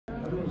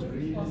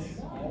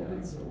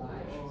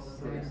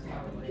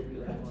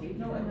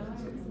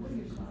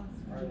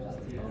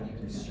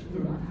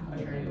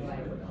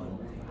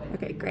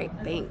Okay, great,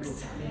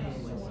 thanks.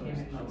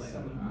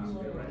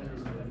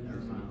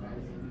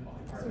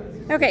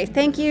 Okay,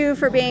 thank you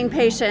for being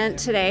patient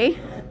today.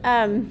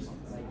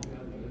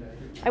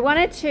 I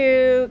wanted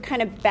to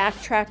kind of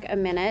backtrack a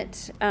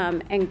minute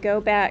and go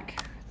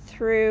back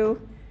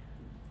through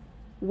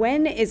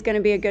when is going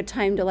to be a good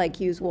time to like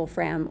use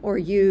Wolfram or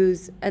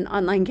use an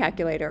online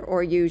calculator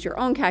or use your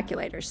own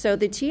calculator. So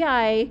the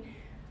TI,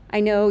 I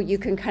know you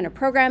can kind of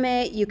program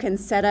it. You can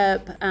set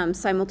up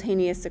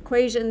simultaneous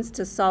equations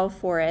to solve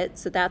for it.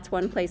 So that's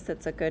one place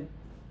that's a good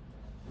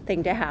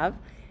thing to have.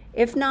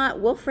 If not,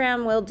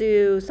 Wolfram will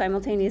do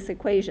simultaneous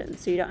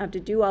equations, so you don't have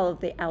to do all of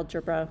the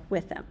algebra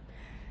with them.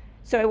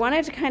 So I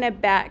wanted to kind of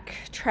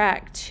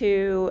backtrack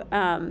to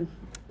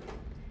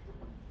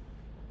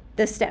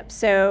the steps.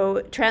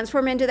 So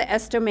transform into the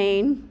S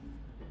domain,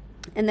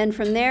 and then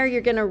from there you're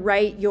going to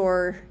write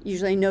your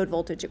usually node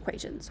voltage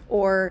equations,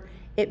 or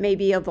it may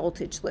be a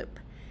voltage loop.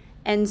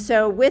 And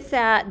so with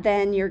that,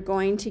 then you're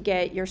going to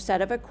get your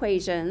set of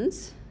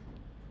equations.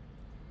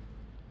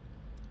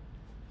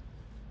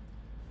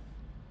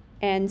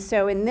 And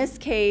so in this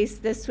case,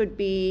 this would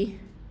be,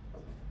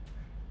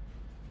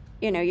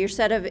 you know, your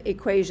set of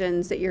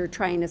equations that you're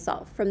trying to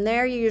solve. From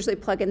there, you usually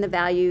plug in the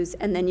values,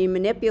 and then you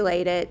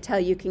manipulate it till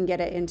you can get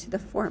it into the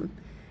form.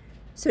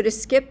 So to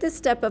skip the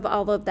step of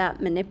all of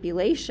that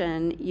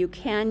manipulation, you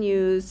can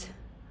use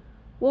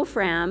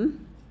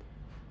Wolfram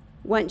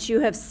once you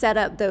have set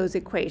up those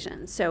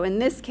equations. So in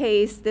this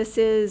case, this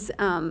is,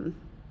 oh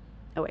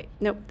wait,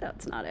 nope,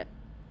 that's not it.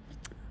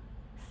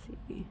 Let's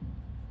see.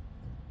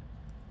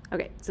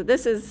 Okay, so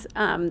this is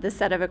the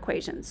set of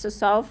equations. So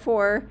solve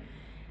for,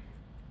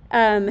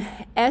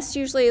 S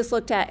usually is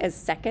looked at as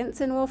seconds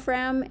in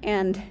Wolfram,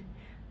 and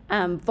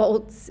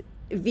volts,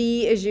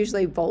 V is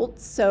usually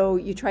volts, so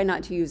you try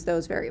not to use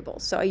those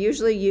variables. So I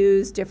usually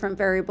use different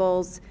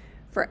variables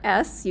for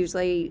S,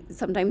 usually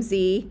sometimes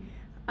Z,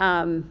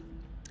 and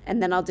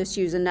then I'll just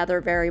use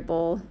another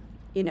variable,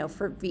 you know,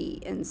 for V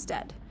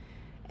instead.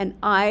 And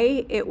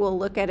I, it will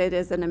look at it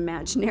as an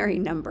imaginary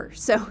number.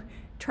 So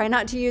try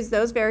not to use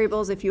those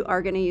variables if you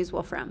are going to use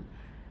Wolfram.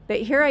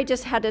 But here I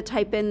just had to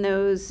type in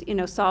those, you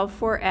know, solve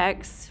for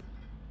X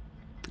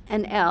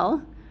and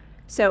L.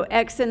 So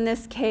X in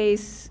this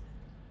case,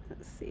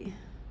 let's see,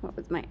 what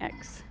was my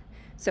X?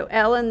 So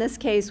L in this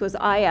case was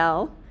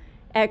IL.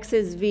 X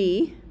is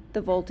V, the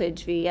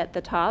voltage V at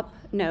the top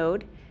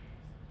node.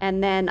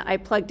 And then I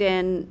plugged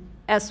in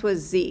S was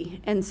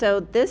Z. And so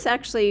this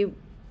actually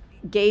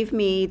gave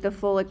me the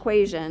full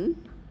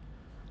equation.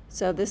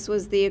 So this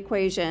was the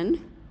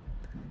equation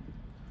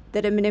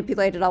that had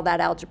manipulated all that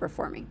algebra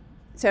for me.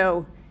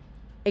 So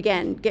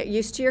again, get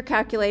used to your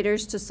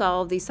calculators to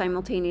solve these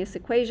simultaneous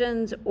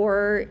equations,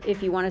 or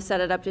if you want to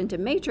set it up into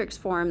matrix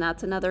form,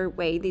 that's another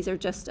way. These are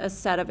just a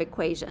set of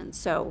equations.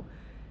 So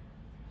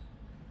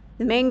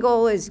the main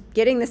goal is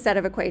getting the set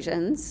of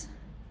equations,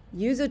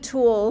 use a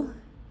tool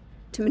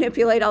to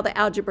manipulate all the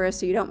algebra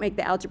so you don't make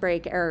the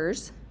algebraic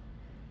errors.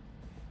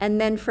 And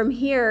then from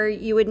here,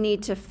 you would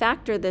need to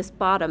factor this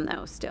bottom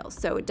though still.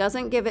 So it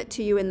doesn't give it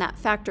to you in that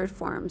factored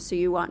form. So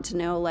you want to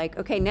know like,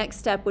 okay, next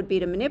step would be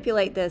to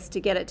manipulate this to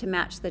get it to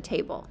match the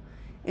table.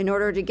 In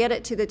order to get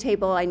it to the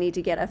table, I need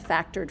to get a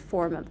factored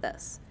form of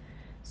this.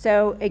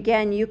 So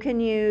again, you can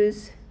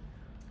use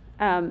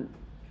Wolfram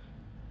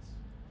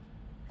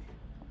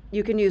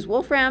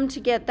to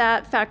get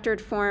that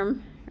factored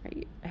form.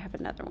 I have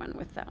another one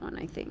with that one,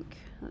 I think.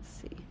 Let's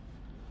see.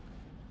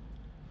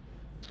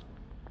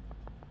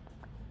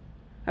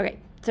 Okay,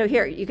 so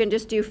here, you can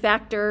just do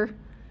factor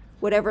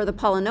whatever the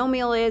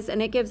polynomial is,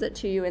 and it gives it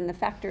to you in the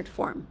factored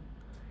form.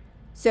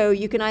 So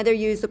you can either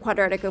use the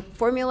quadratic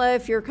formula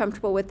if you're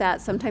comfortable with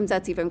that. Sometimes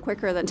that's even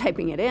quicker than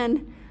typing it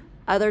in.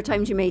 Other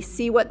times you may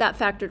see what that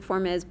factored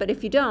form is, but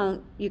if you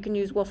don't, you can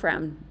use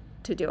Wolfram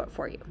to do it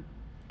for you.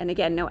 And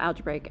again, no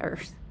algebraic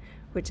errors,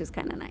 which is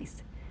kind of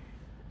nice.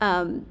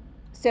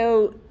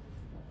 So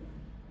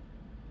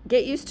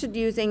get used to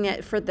using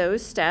it for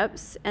those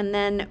steps, and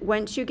then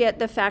once you get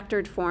the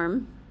factored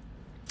form,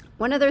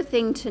 one other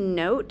thing to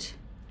note,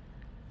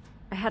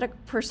 I had a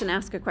person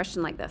ask a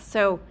question like this.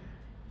 So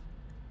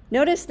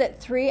notice that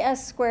 3s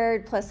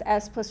squared plus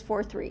s plus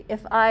 4 3, or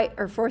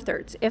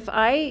 4/3, if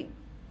I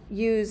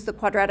use the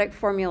quadratic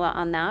formula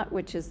on that,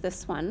 which is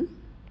this one,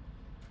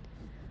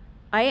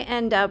 I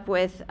end up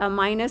with a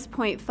minus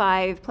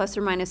 0.5 plus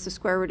or minus the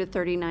square root of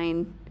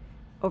 39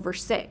 over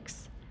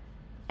 6.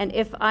 And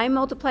if I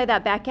multiply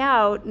that back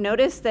out,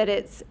 notice that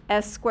it's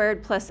s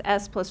squared plus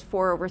s plus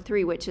 4 over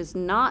 3, which is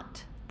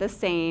not the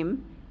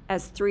same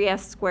as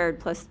 3s squared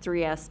plus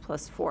 3s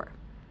plus 4.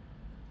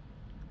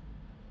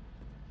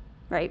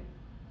 Right?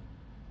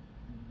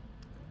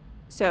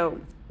 So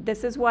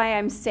this is why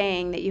I'm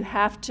saying that you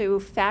have to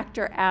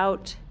factor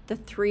out the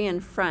 3 in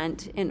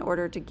front in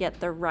order to get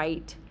the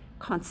right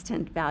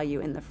constant value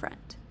in the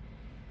front.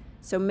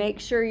 So make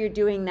sure you're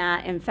doing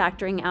that and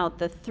factoring out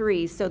the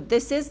 3. So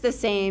this is the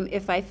same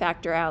if I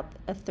factor out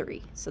a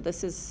 3. So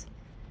this is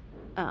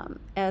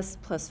s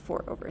plus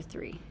 4 over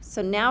 3.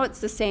 So now it's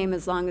the same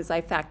as long as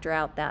I factor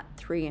out that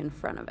 3 in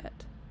front of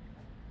it.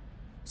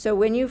 So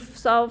when you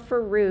solve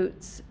for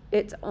roots,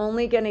 it's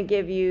only going to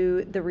give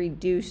you the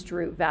reduced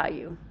root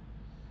value.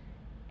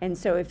 And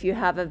so if you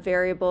have a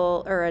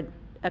variable or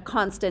a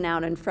constant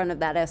out in front of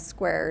that s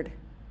squared,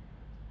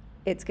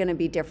 it's going to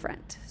be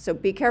different. So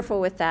be careful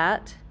with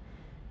that.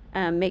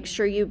 Make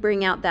sure you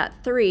bring out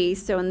that 3.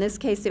 So in this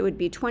case, it would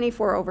be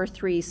 24 over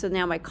 3. So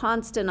now my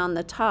constant on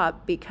the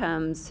top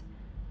becomes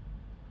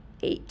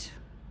 8.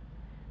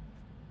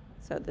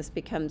 So this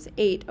becomes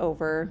 8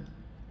 over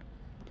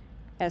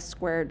s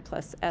squared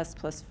plus s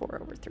plus 4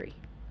 over 3.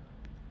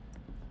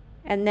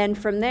 And then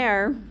from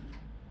there,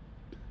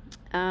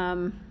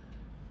 the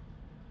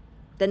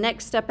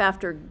next step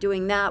after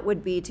doing that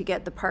would be to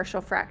get the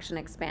partial fraction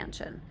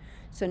expansion.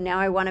 So now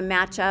I want to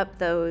match up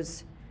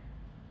those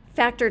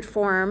factored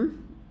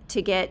form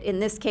to get, in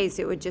this case,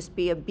 it would just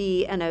be a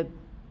b and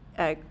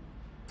a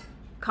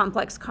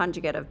complex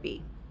conjugate of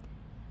b.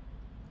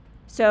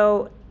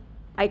 So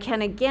I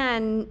can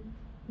again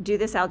do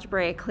this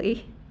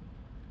algebraically,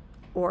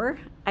 or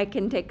I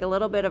can take a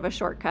little bit of a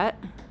shortcut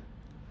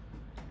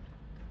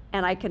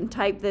and I can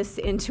type this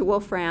into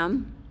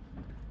Wolfram,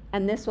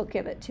 and this will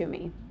give it to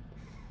me.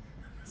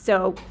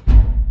 So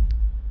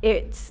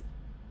it's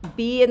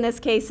b in this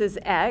case is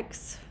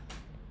x.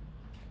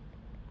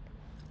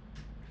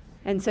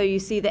 And so you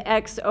see the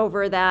x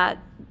over that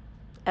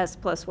s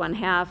plus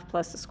 1/2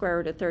 plus the square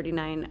root of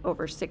 39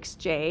 over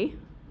 6j. Let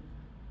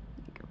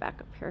me go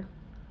back up here.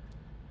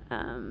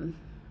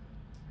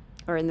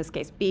 Or in this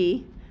case,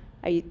 b.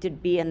 I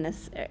did b in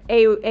this,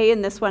 a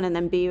in this one, and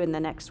then b in the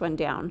next one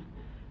down.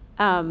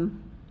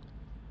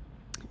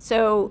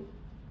 So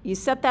you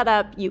set that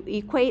up, you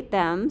equate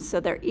them so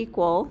they're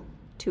equal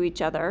to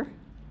each other.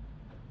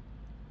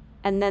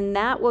 And then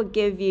that will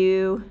give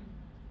you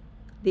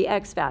the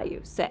x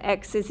value. So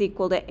x is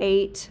equal to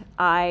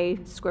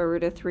 8i square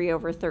root of 3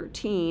 over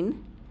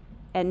 13.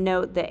 And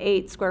note the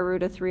 8 square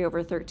root of 3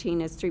 over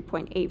 13 is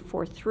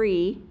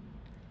 3.843.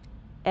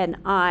 And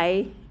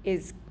I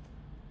is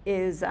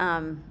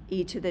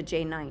e to the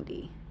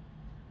j90.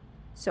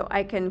 So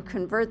I can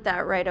convert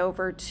that right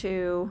over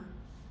to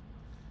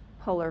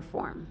polar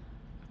form.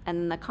 And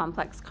then the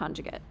complex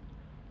conjugate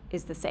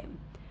is the same.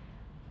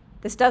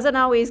 This doesn't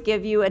always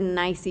give you a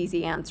nice,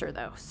 easy answer,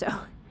 though. So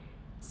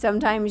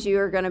sometimes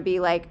you're going to be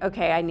like,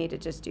 okay, I need to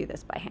just do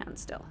this by hand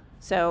still.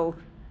 So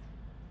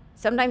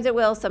sometimes it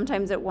will,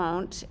 sometimes it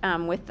won't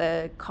with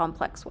the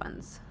complex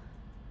ones.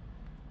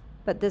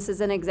 But this is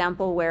an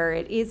example where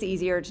it is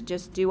easier to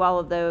just do all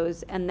of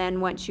those. And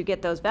then once you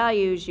get those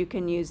values, you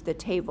can use the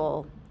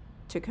table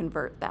to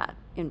convert that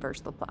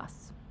inverse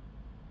Laplace.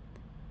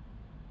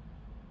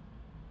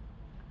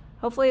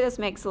 Hopefully this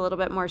makes a little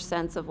bit more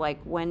sense of like,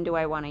 when do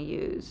I want to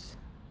use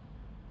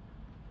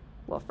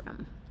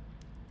Wolfram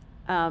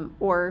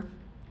or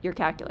your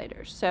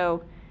calculators.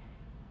 So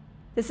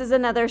this is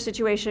another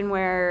situation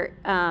where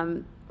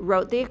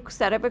wrote the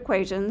set of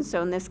equations.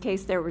 So in this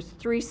case, there was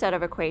 3 set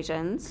of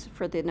equations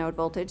for the node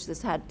voltage.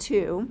 This had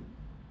 2.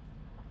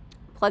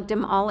 Plugged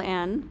them all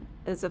in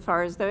as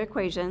far as the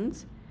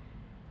equations.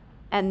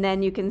 And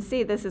then you can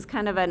see this is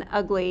kind of an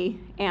ugly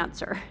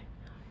answer.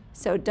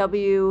 So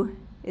W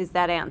is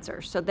that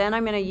answer. So then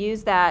I'm going to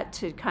use that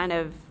to kind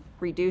of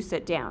reduce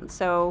it down.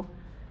 So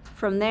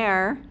from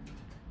there,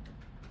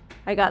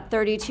 I got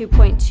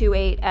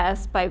 32.28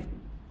 S by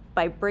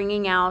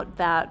bringing out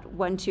that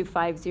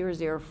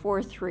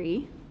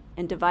 1250043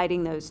 and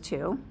dividing those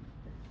two.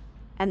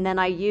 And then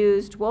I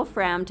used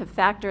Wolfram to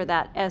factor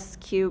that S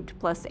cubed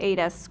plus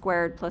 8S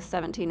squared plus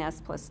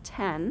 17S plus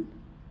 10.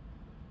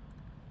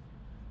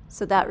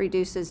 So that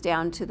reduces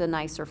down to the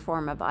nicer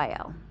form of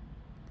IL.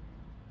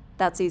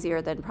 That's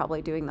easier than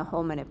probably doing the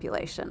whole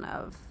manipulation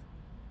of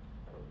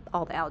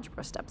all the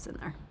algebra steps in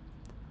there.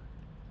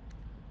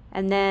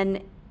 And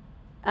then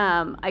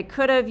I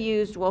could have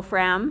used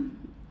Wolfram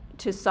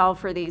to solve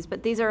for these,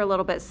 but these are a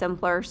little bit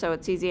simpler, so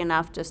it's easy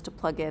enough just to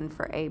plug in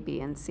for A, B,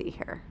 and C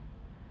here.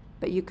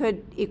 But you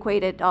could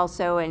equate it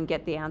also and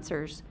get the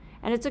answers.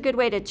 And it's a good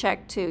way to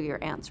check, too,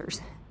 your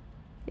answers.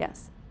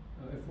 Yes?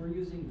 If we're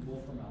using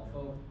Wolfram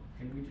alpha,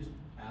 can we just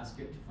ask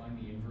it to find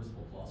the inverse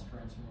Laplace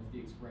transform of the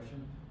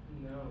expression?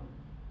 No,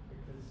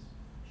 because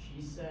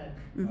she said,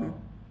 Mm-hmm.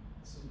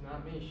 this is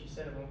not me, she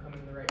said it won't come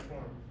in the right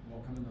form.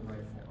 Won't come in the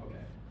right form,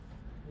 okay.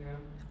 Yeah.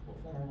 What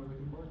form are we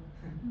looking for?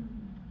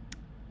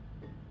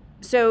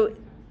 So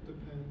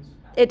Depends.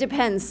 it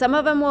depends. Some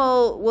of them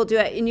will do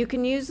it, and you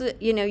can use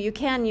it, you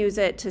can use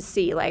it to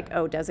see, like,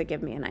 oh, does it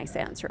give me a nice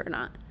answer or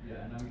not?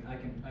 Yeah, and I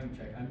can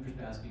check. I'm just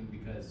asking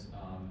because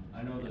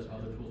I know there's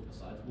other tools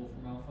besides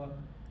Wolfram alpha.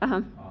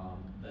 Uh-huh.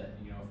 That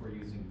if we're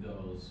using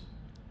those,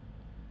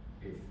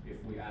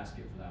 if we ask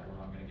it for that, we're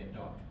not going to get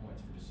docked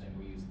points for just saying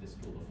we used this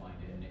tool to find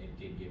it, and it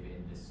did give it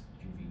in this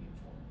convenient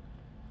form.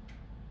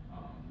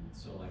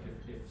 So like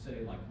if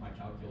say like my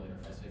calculator,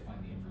 if I say find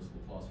the inverse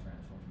Laplace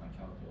transform to my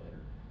calculator,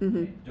 Mhm.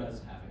 and it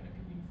does have it in a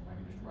convenient form, I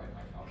can just write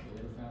my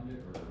calculator found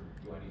it, or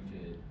do I need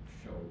to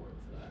show a word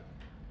for that?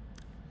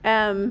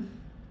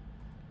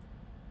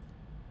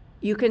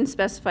 You can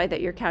specify that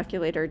your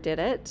calculator did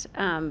it,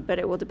 but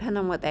it will depend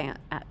on what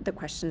the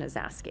question is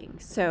asking.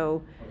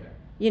 So, Okay.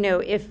 you know,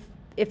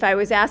 if I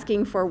was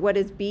asking for what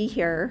is B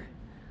here,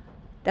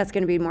 that's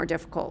going to be more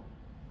difficult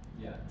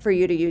Yeah. for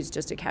you to use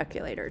just a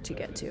calculator to So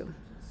get if to. it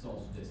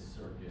solves this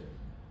circuit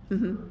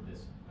Mhm. for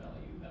this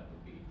value, that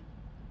would be,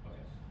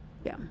 okay.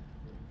 Yeah.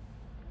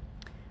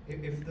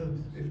 If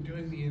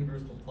doing the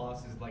inverse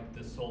Laplace is like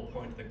the sole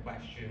point of the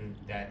question,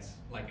 that's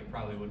like it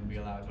probably wouldn't be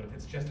allowed. But if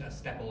it's just a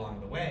step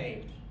along the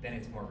way, then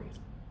it's more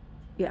reasonable.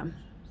 Yeah.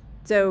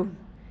 So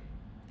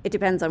it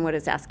depends on what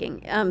it's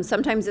asking.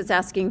 Sometimes it's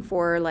asking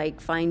for like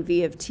find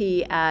V of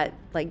t at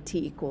like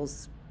t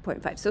equals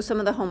 0.5. So some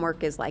of the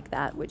homework is like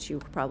that, which you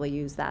could probably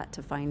use that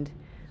to find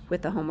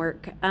with the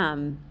homework.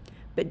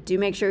 But do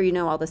make sure you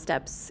know all the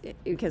steps,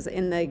 because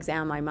in the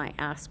exam I might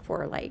ask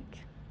for like,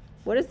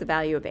 what is the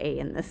value of A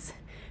in this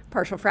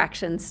partial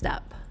fraction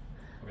step?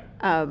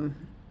 Okay.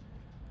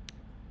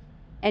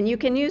 And you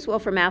can use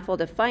Wolfram Appel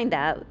to find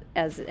that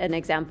as an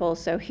example.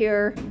 So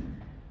here,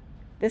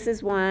 this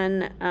is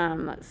one,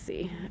 let's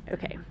see,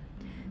 okay.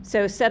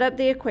 So set up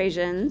the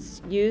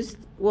equations, use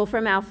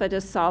Wolfram Alpha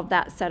to solve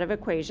that set of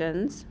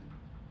equations.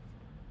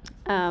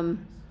 So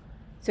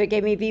it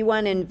gave me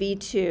V1 and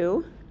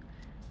V2.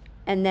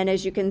 And then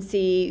as you can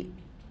see,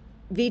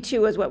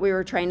 V2 was what we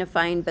were trying to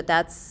find, but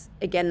that's,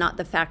 again, not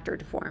the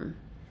factored form.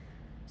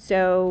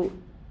 So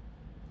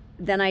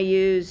then I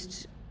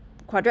used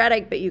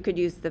quadratic, but you could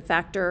use the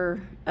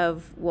factor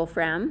of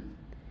Wolfram,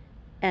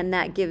 and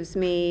that gives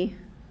me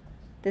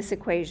this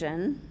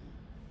equation.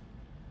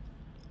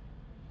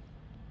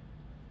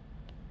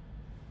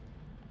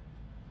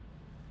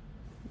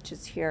 Which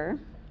is here,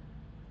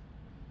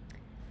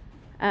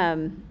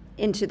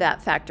 into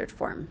that factored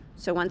form.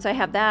 So once I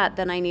have that,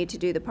 then I need to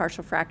do the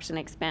partial fraction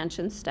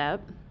expansion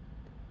step.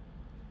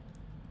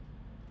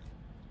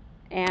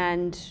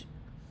 And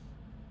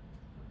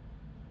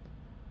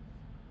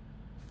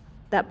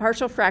that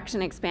partial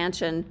fraction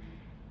expansion,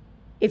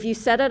 if you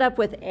set it up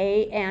with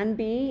A and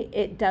B,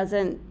 it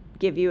doesn't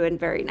give you a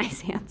very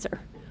nice answer.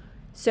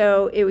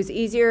 So it was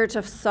easier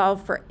to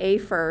solve for A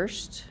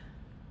first,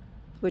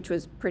 which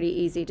was pretty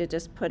easy to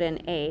just put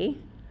in A.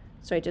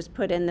 So I just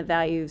put in the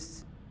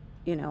values,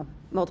 you know,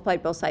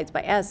 multiplied both sides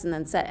by S and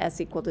then set S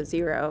equal to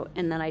 0.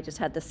 And then I just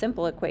had the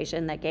simple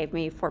equation that gave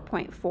me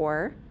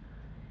 4.4.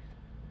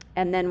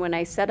 And then when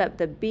I set up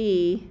the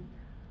B,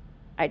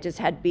 I just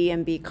had B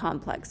and B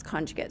complex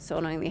conjugate. So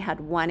it only had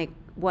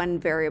one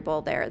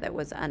variable there that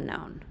was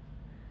unknown.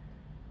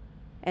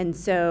 And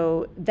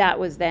so that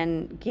was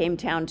then came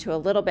down to a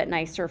little bit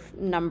nicer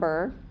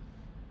number.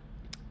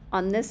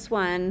 On this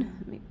one,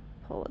 let me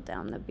pull it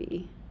down, the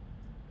B.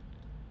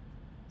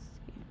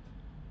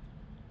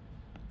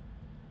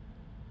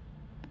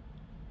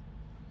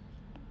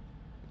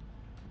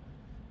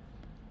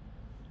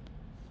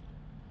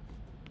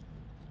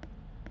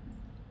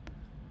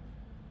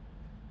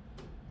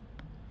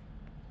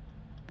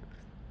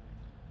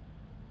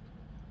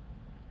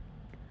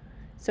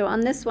 So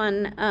on this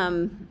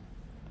one,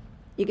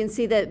 you can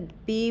see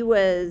that B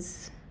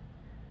was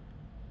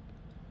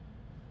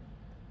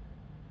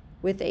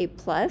with a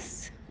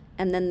plus,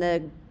 and then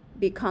the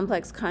B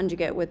complex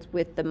conjugate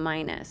with the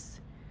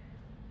minus.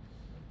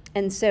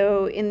 And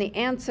so in the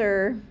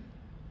answer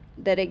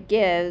that it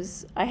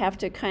gives, I have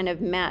to kind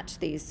of match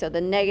these. So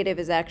the negative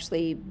is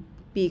actually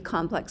B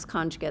complex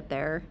conjugate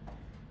there,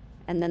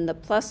 and then the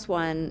plus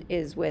one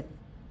is with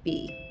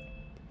B.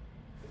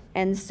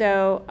 And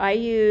so I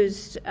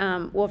used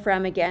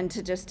Wolfram again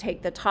to just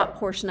take the top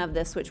portion of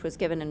this, which was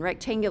given in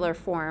rectangular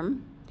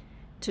form,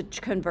 to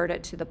convert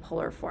it to the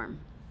polar form.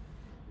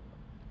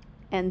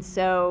 And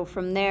so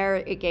from there,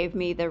 it gave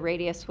me the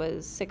radius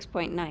was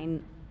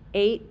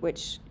 6.98,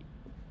 which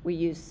we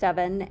used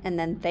 7, and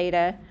then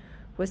theta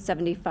was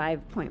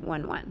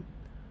 75.11.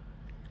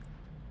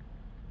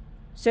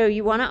 So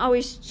you want to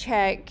always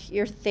check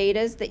your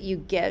thetas that you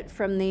get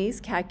from these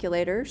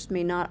calculators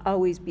may not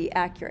always be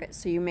accurate.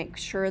 So you make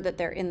sure that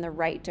they're in the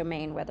right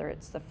domain, whether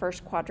it's the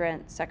first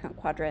quadrant, second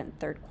quadrant,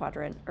 third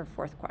quadrant, or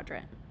fourth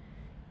quadrant.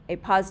 A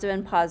positive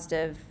and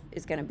positive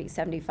is going to be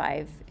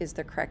 75 is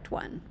the correct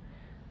one.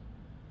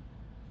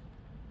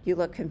 You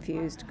look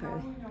confused. How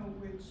do we know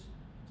which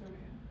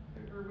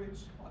domain or which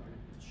quadrant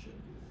it should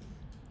be in?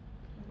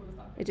 Like, what does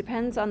that mean? It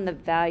depends on the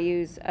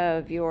values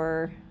of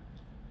your,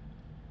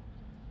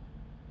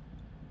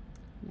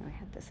 no, I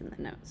had this in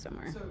the notes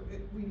somewhere. So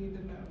we need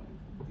to know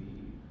the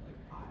like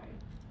I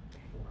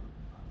form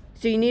of it.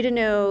 So you need to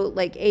know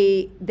like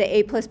the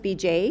A plus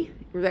BJ,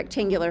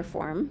 rectangular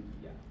form.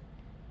 Yeah.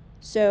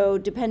 So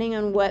depending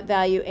on what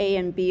value A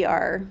and B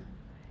are,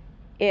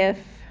 if,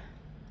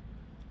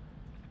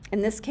 in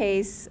this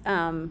case,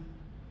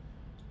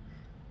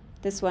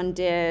 this one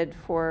did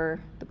for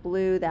the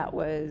blue, that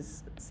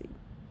was, let's see,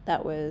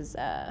 that was,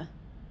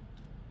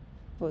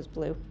 what was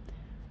blue?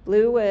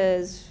 Blue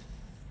was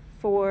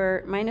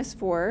minus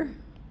 4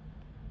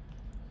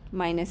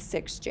 minus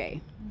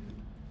 6j.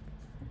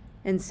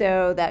 And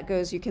so that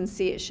goes, you can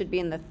see it should be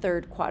in the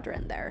third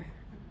quadrant there.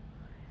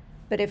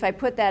 But if I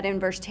put that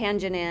inverse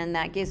tangent in,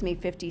 that gives me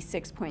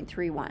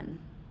 56.31.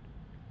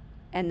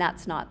 And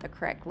that's not the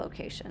correct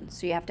location.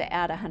 So you have to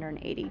add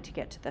 180 to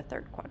get to the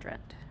third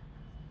quadrant.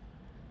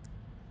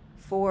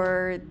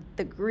 For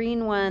the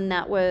green one,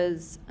 that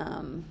was,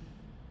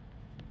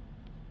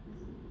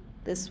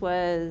 this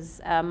was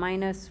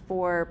minus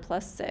 4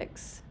 plus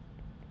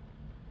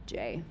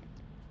 6j.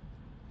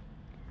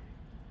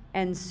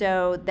 And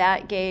so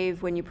that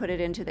gave, when you put it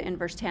into the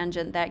inverse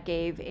tangent, that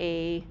gave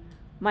a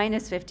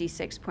minus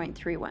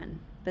 56.31.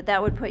 But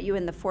that would put you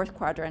in the fourth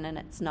quadrant, and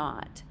it's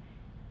not.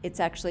 It's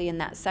actually in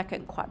that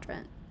second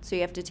quadrant. So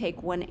you have to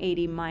take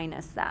 180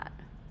 minus that.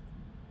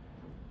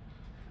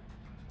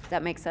 Does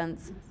that make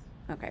sense?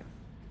 Okay.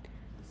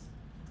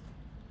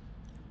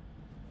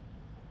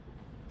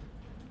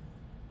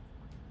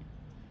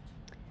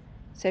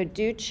 So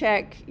do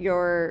check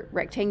your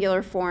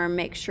rectangular form,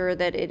 make sure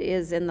that it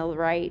is in the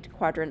right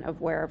quadrant of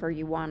wherever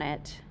you want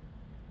it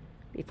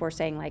before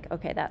saying like,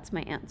 okay, that's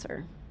my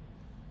answer.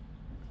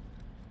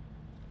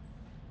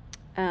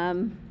 Let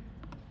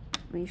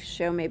me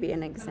show maybe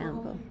an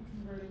example.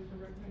 Converting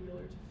from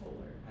rectangular to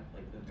polar at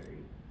like the very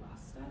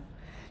last step?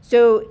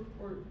 So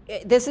Or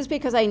this is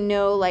because I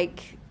know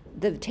like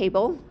the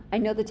table. I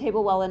know the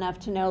table well enough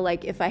to know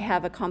like if I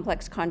have a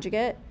complex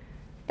conjugate,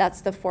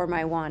 that's the form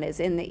I want, is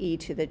in the e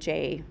to the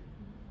j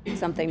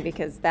something,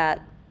 because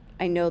that,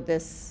 I know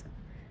this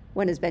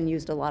one has been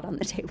used a lot on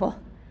the table.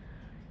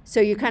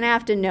 So you kind of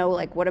have to know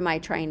like what am I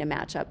trying to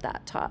match up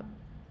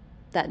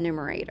that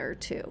numerator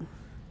to.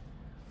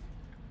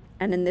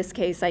 And in this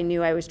case, I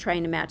knew I was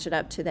trying to match it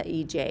up to the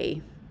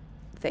EJ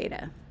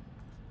theta,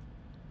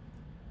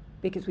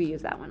 because we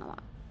use that one a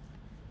lot.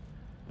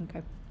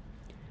 Okay.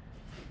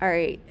 All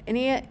right,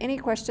 any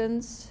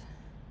questions?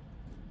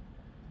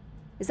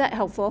 Is that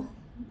helpful?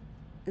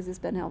 Has this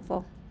been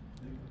helpful?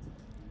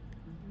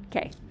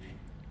 Okay.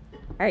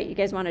 All right, you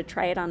guys want to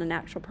try it on an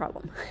actual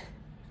problem?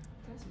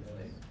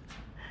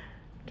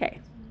 Okay.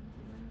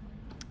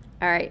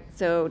 All right,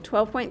 so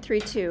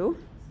 12.32.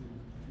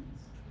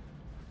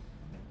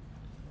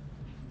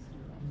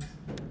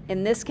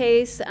 In this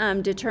case,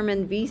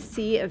 determine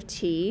VC of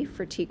t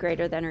for t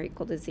greater than or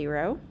equal to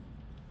 0.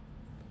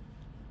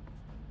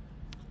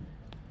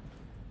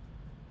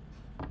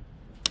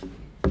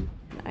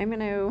 I'm going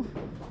to,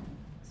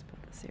 let's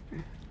put this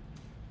here.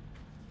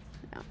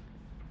 No.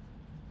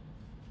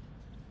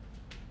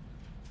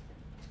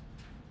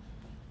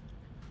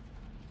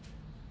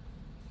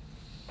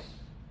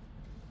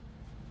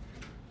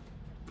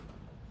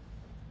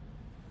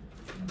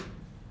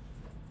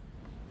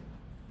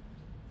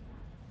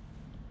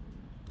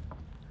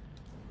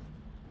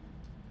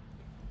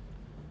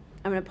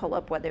 I'm going to pull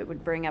up what it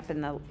would bring up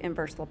in the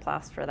inverse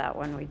Laplace for that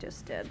one we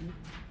just did.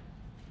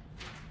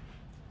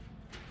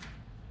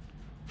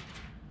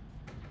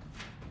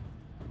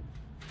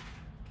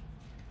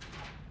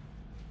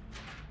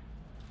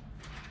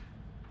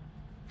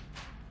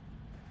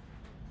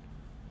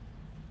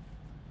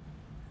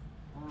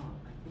 I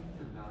think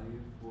the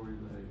value for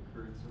the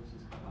current source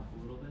is cut off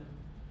a little bit.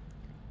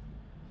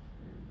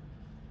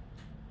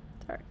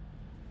 Sorry.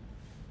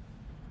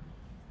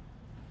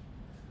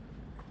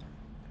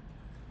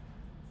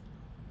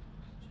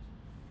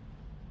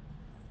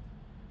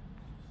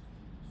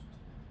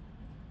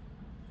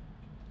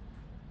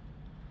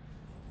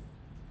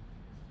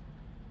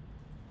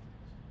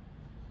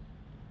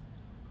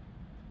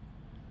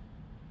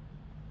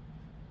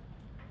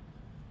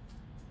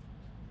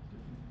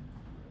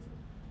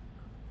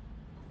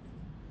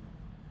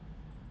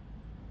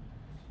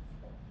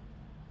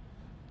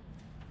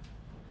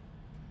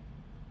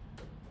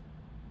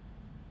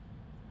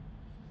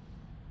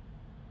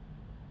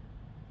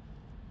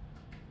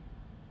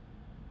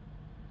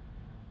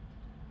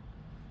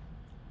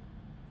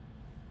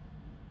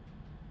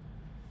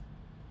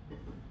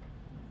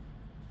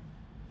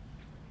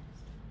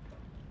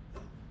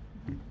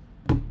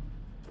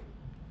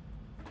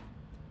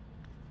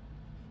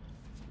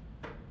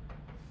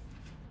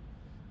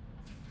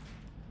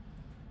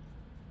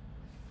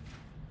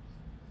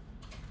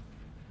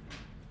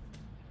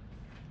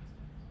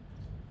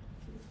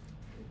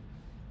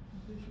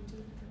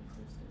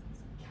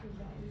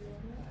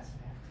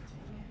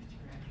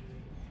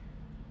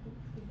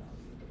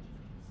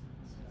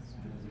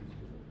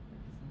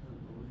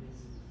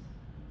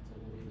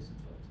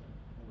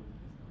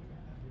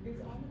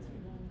 it's on the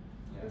table.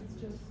 It's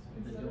just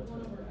instead of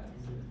 1 over x.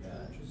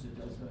 Yeah, just the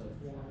delta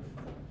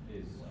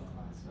is,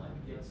 like,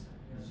 it's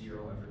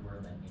 0 everywhere,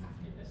 and then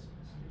infinite as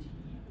t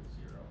equals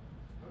 0.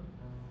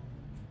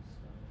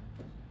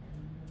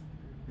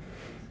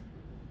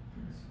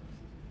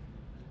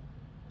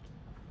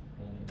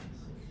 And it's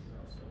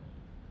 0, so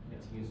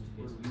it's used to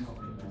be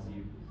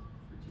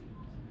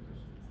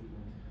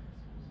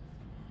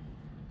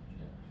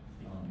yeah.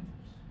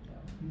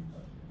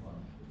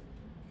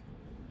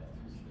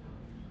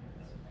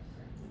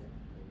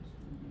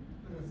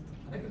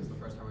 I think this is the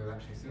first time we've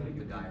actually seen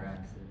the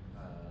Dirac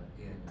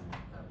in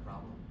a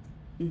problem.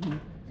 Mm-hmm.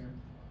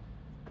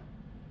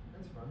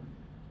 That's fun.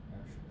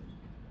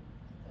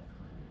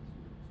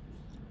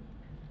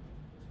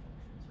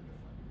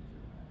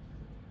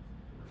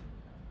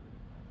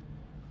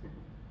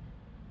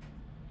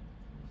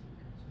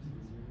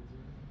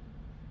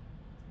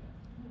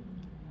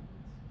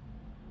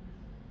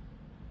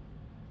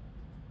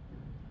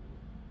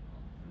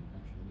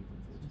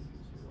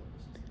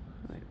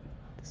 Wait,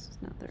 this is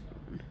not the right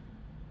one.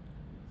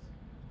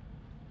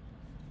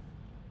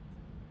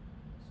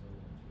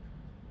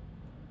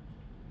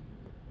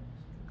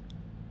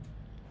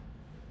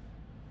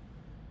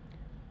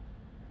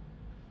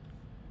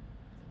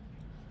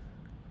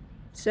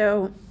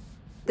 So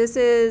this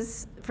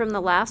is from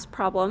the last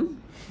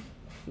problem.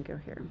 You can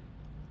go here.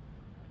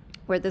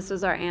 Where this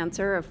is our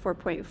answer of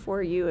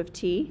 4.4 u of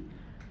t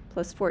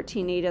plus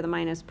 14e to the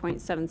minus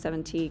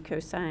 0.77t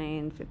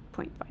cosine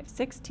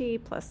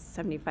 0.56t plus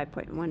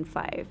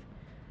 75.15.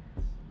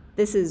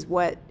 This is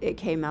what it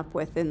came up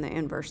with in the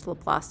inverse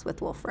Laplace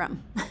with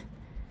Wolfram.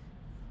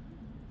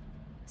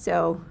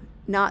 So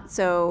not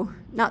so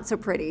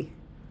pretty.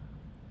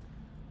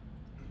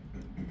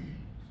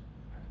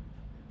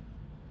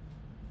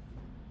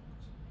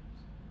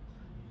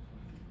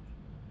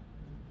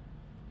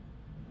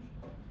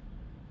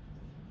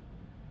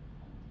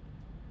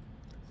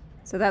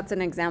 So that's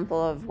an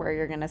example of where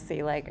you're going to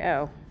see like,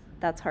 oh,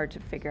 that's hard to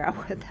figure out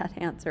what that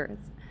answer is.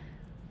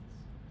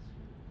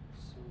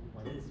 So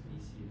why is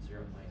VC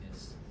 0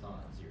 minus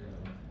not 0?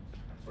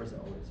 Or is it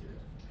always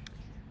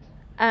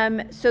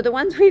 0? So the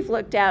ones we've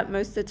looked at,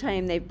 most of the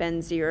time they've been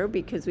 0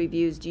 because we've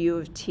used u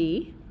of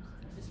t.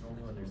 Is it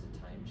only when there's a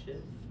time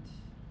shift?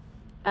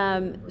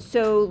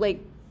 So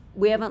like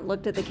we haven't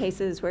looked at the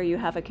cases where you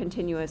have a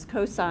continuous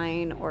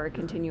cosine or a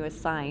continuous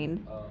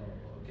sine, Oh,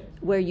 okay.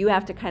 where you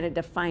have to kind of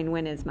define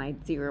when is my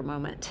 0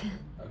 moment.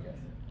 Okay.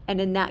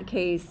 And in that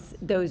case,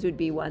 those would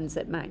be ones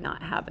that might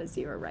not have a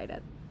 0 right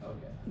at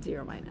Okay.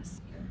 0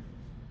 minus.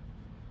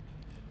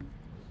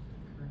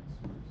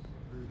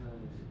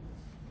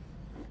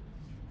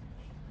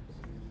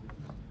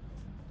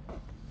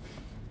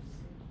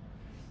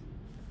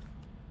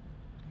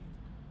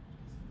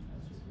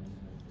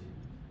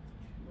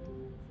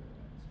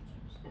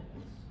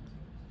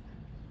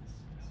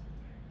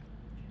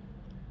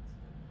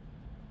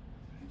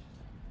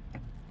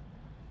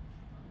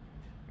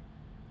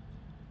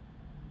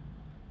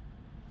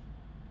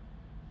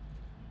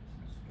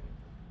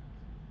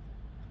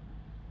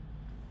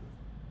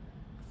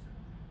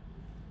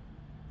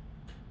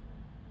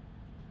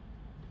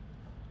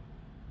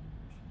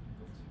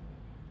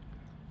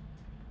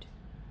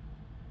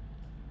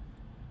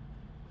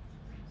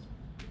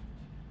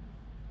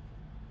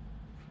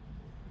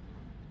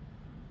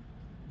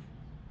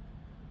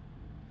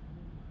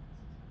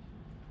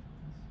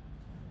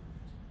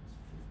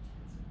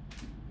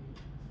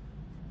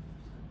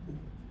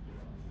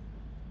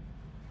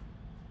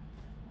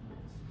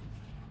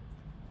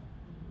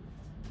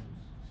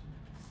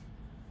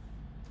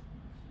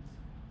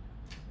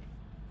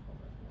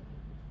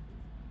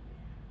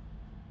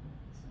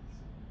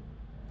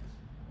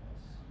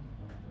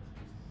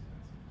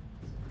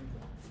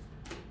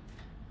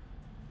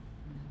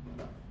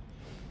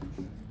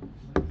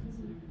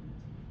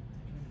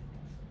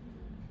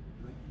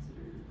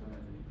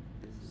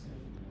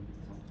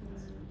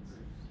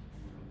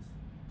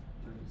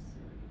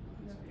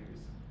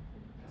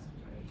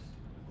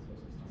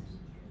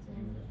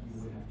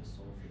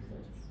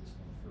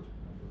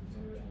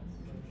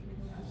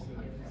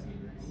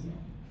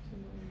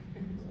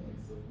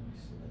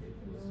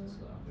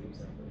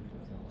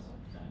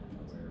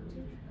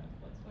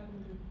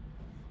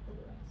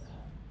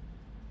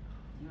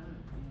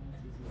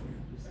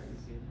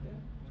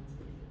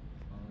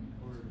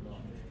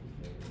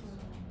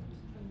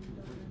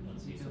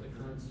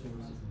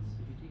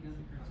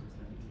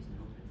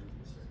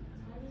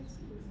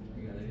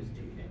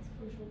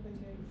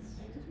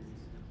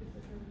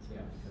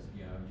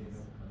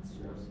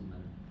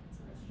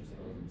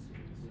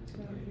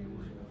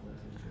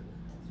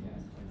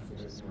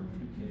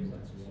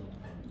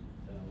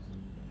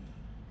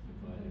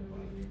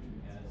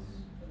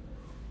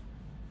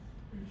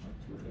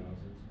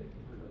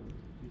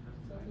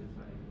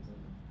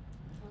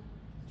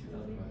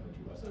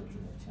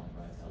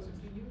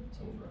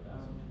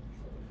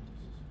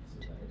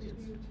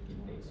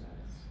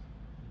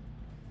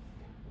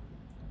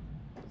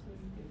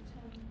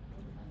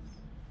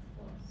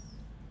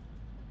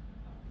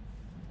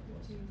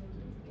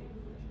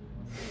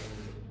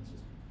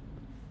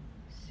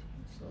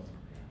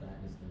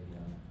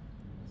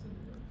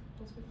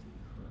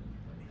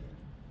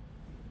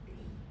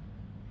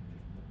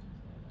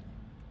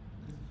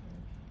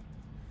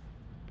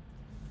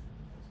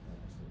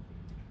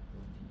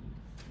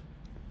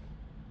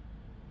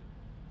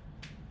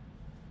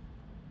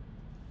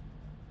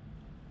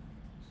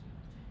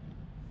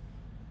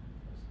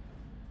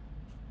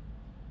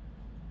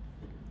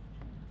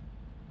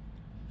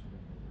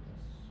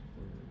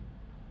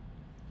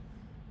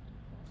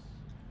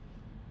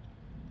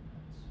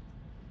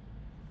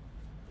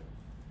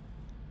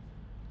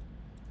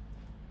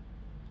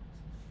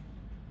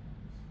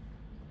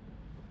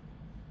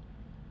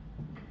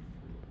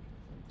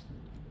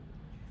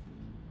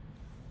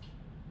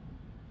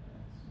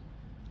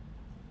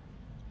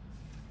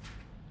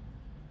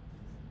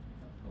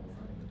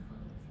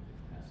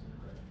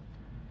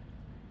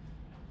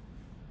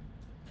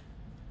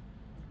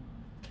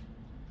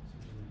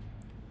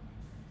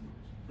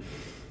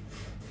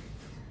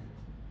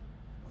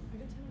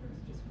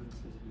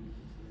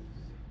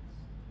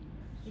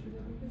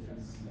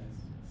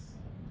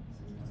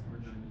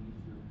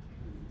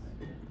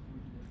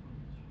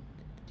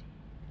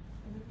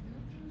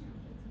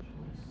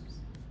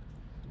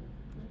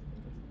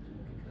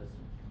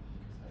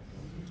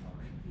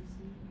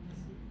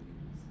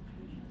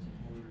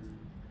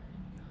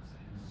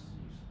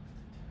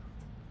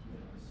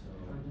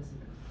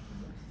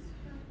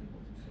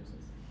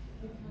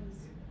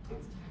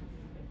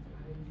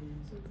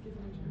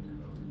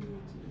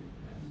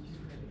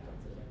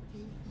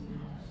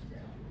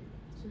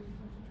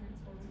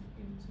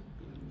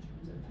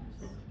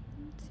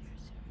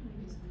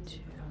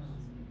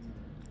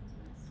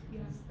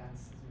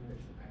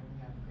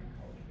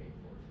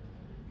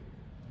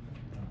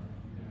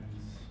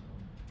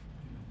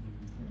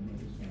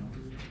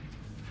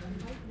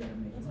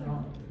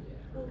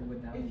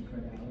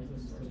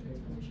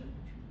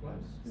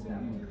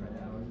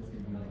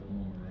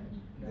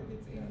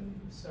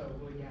 So,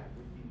 well, yeah, it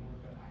would be more,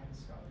 but I have a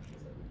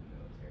scholarship with the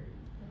military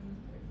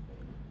type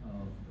thing.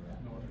 No,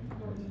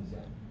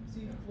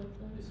 So you flip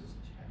them? this is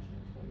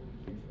technically.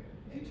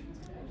 If you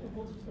transfer it to a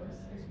voltage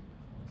source, then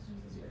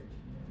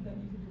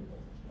you can do a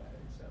voltage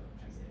ladder. So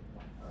I get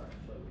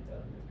float it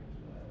up.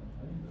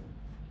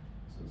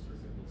 So the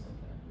circuit looks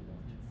like that. We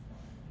want to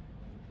find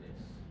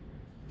this.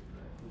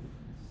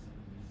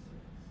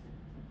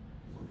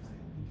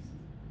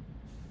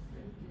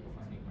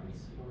 Finding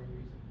IC.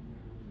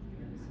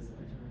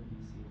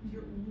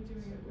 You're only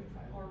doing it with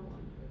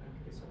R1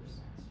 source.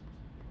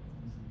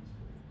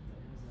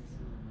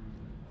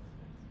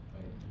 By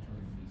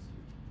determining DC.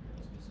 I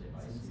was gonna say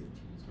ICT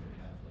is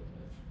gonna have like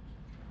a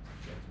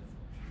objective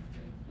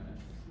function.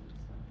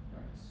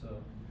 Alright,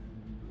 so.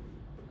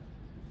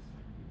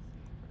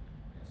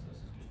 Yes,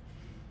 this is just.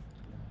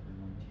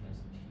 Has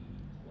T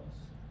plus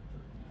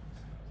 39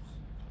 steps.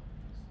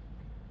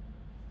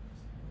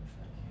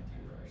 That can't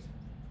be right.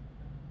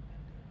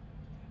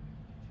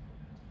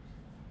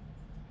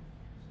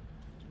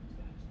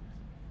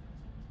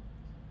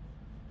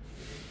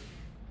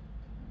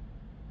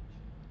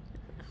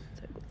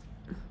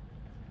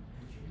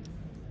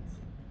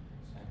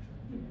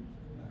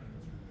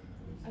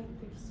 I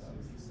think so.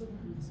 So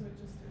it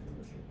just didn't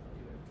listen to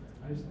you.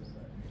 I just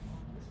have that.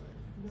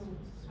 No,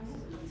 I have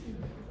to listen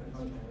to it.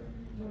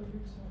 No,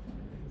 you're so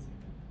funny.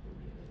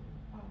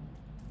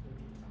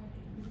 I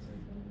usually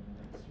go to the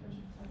next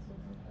room. That's what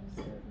I was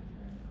there with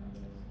her and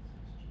those.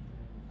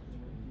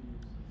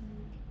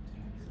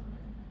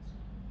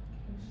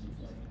 And she's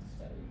like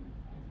studying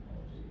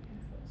anthropology and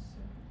stuff.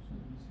 So.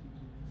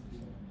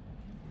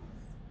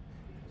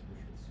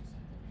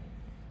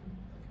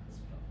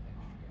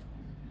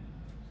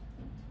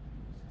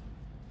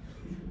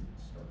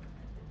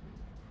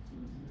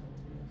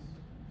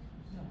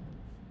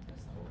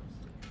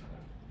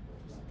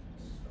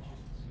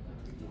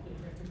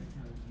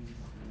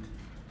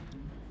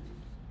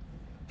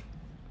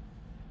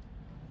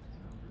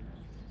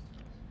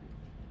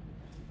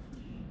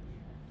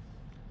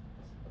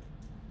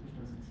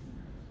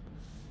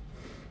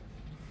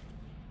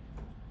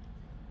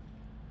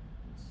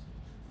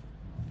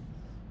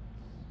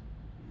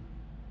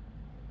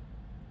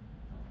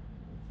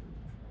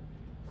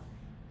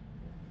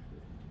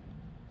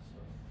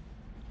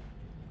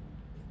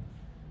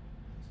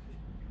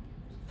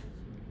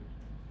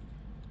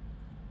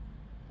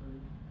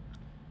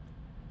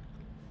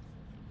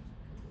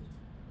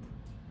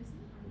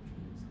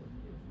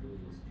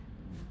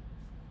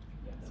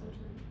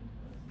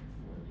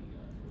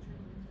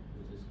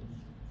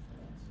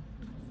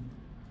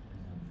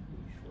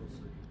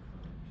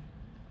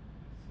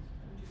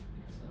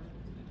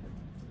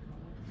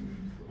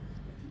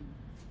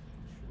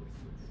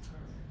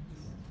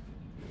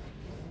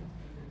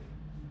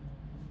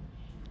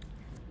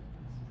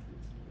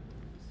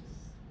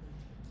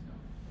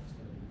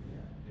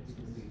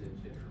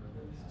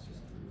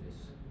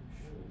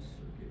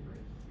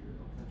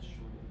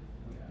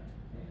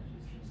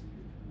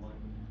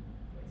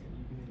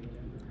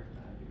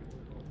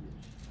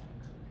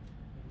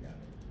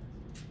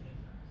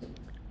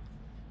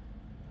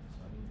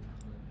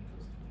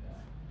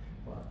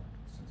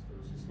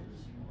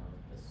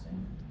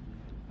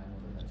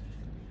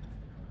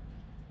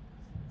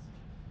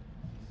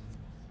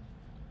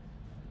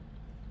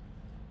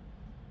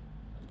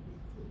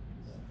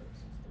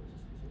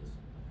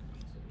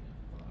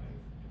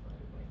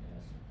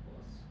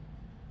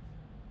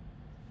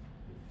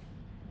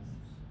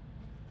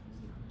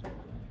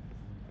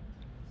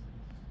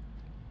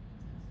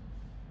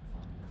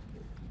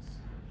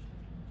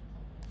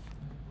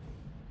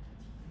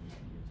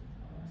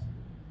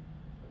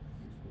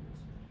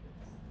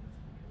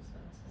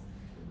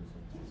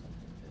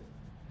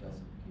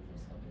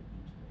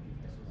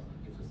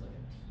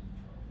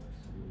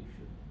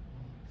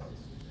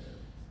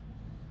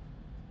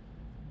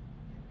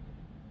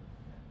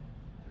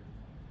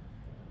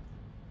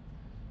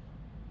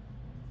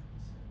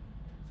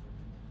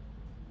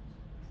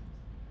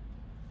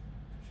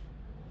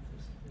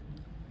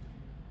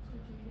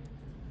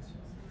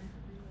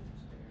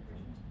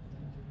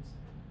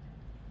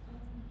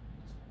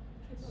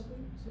 It's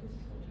ugly. So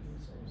it's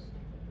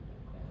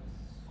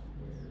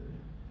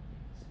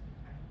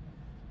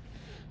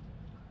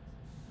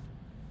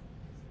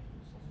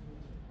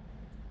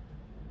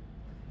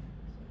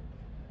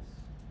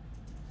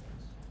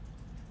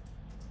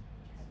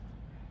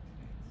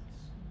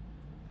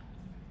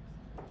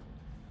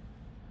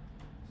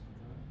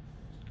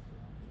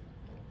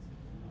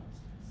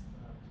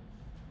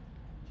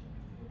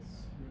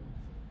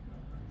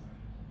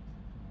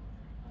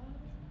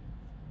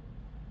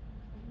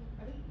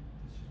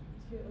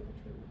get like a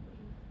true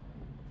equation.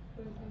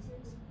 But in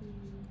physics,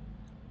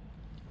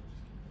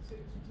 so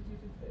you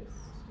did this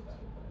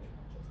divided by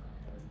just that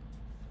part.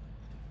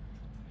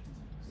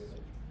 So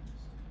like,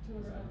 to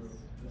number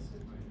s. This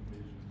is my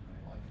equation.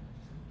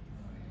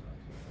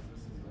 This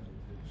is like a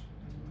pitch.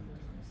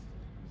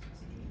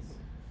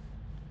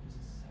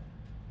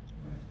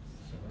 Right.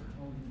 So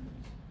how do you?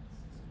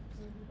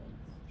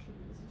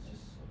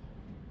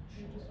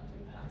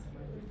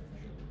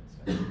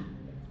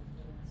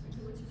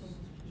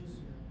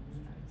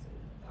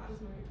 That is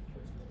my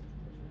first one.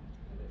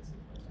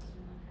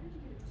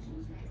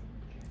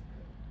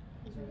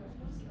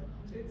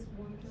 And it's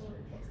 1 kilo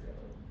plus the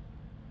other.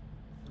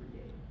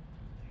 Okay.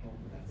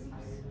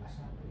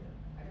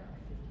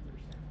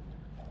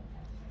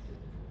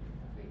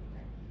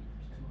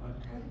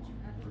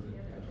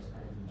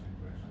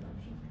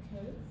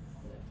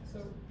 So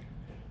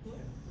what?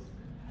 So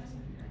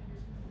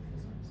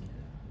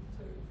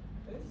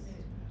this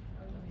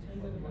and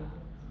then what?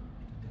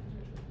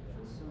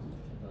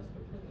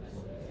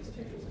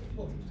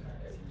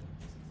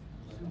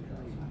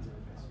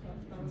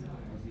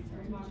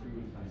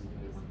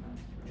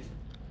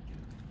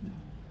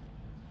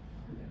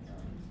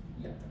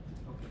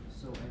 Okay,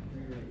 so I can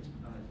rewrite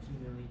 2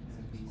 million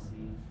times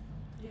BC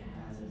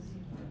as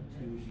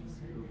 2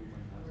 BC over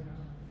 1000.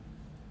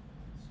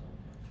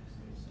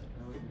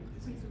 That would make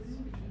this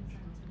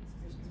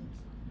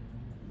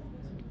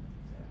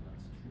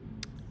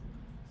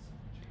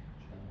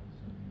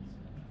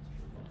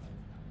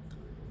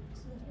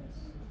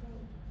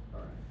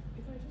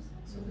If I just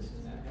had So this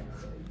is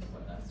actually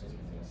what that's just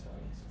gonna look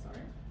like.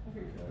 sorry.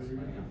 Okay.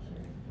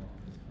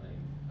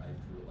 I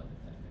drew it like a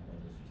technical,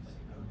 this is like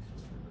a code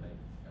system, but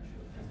I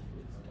should have had it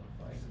for like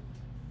five.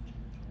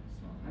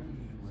 I can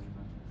do like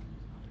that.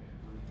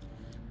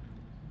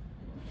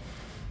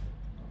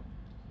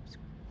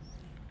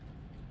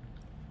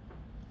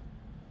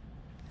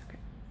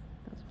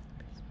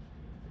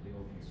 The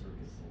open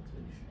circuit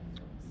voltage ends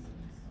up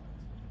being.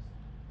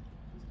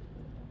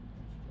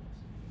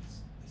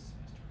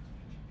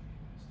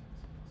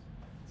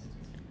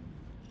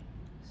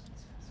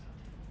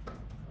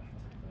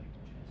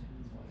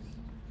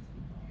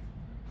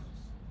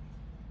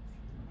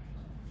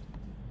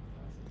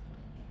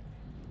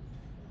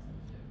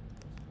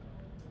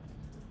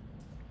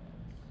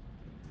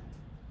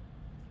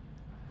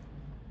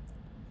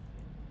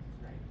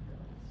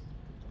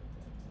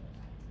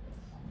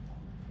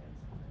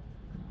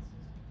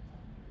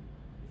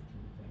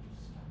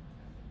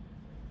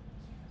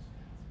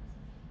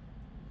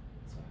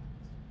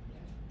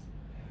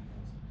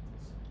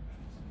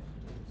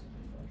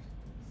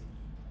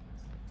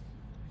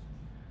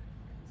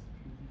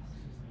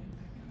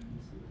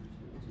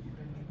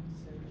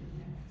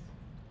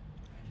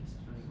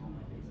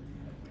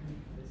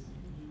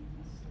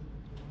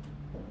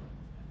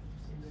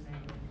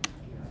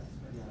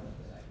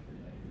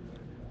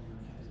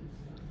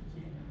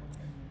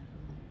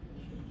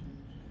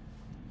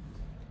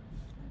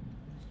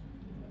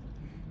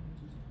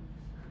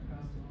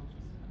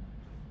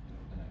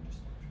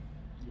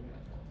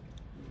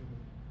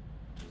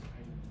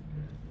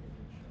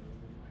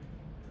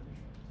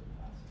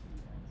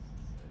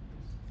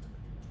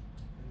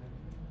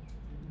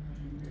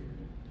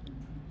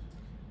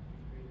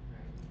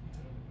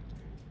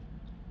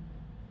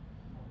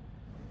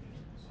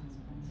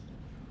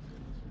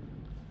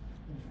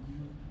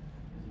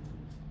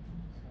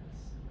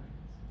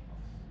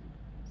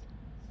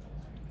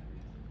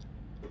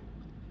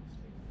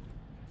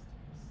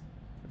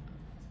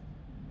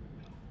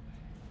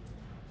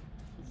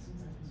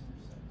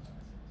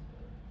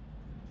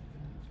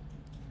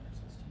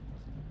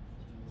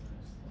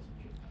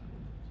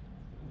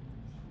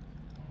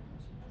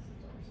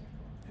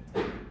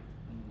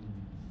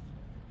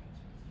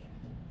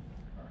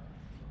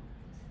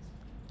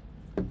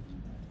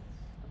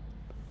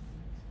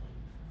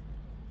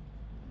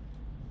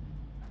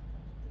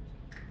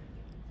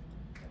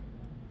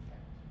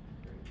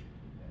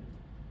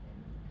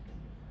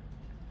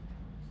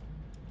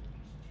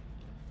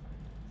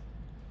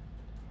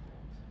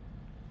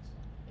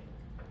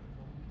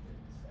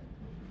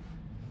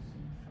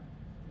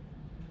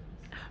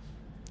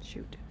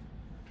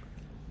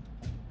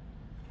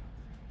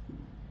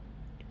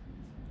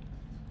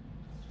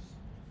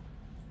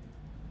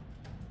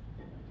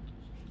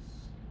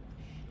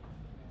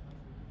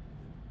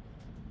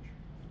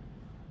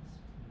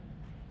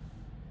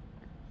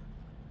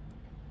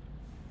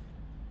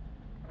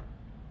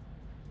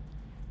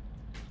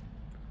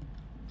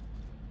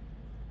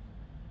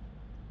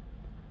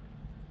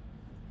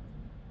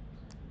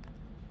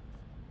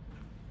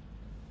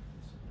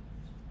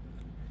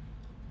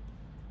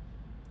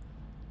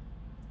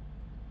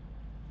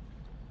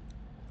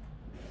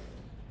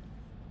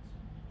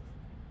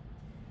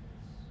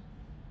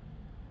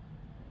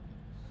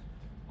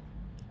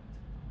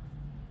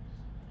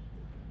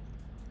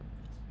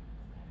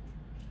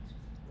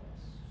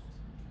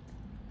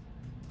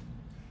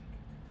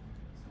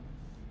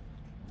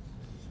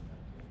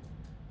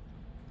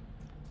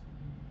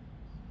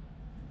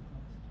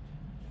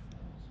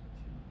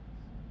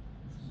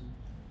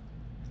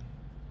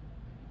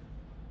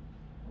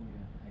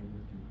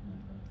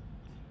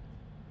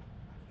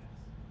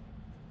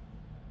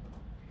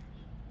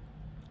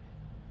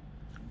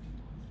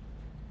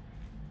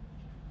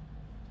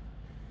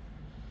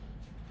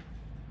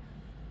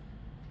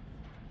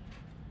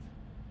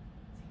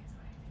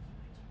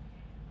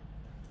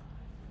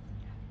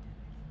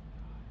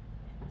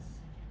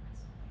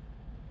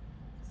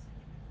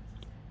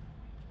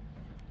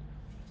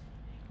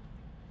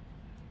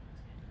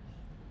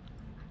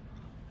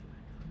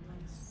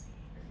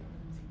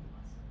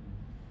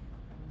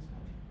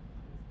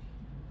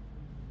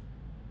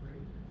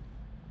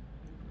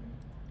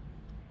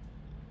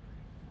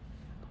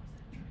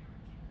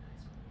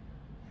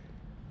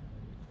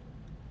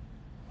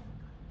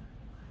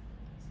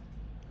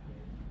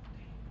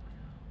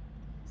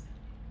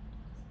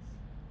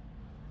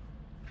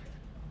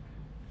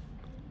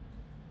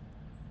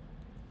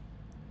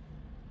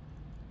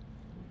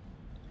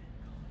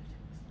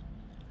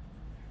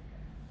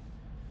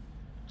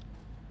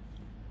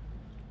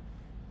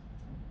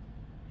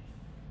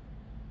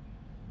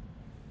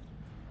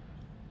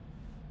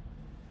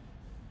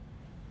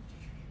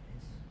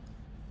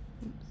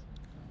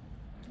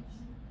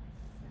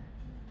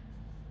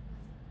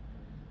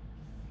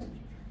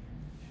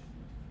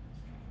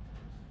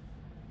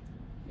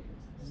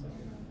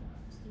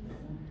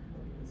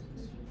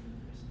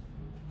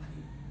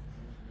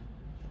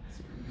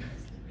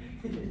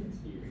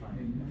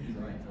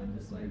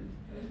 and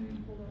then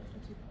we pulled out the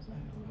 2000.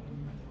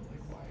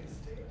 Like why is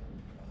state?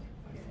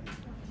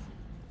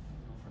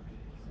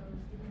 So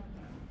you have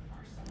that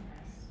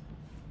RCS.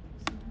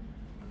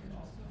 And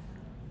also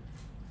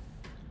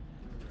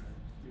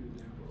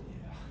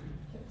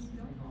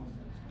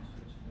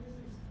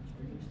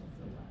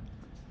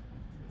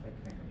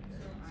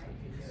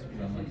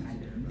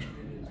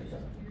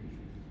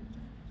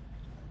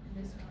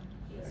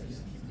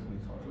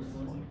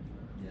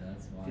Yeah,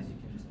 that's why. Because you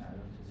can just add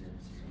up to zero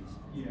species.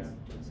 Yeah.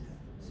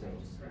 So,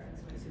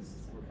 this is,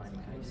 we're finding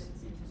out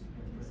species.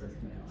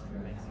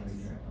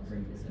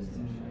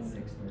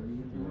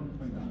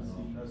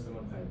 That's the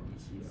one thing.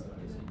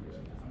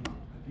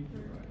 I think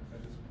you're right, I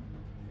just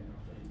wanted to know,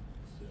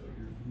 so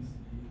your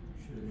VCE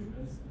should be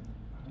this, and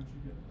how'd you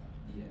get that?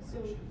 Yeah.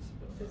 So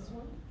this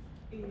one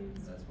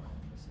is, That's why I'm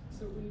missing.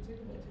 so when you take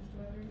a voltage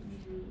divider, you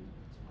do,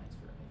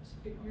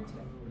 if you're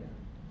yeah,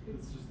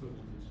 It's just the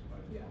voltage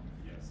divided. Yeah.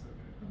 Yes,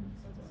 okay.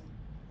 that's all.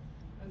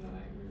 And then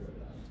I rewrote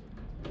it out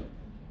to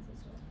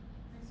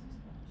cancel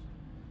stuff.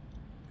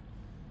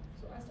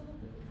 So I still have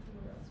the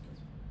rest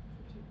was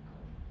 15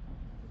 out.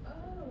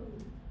 Oh.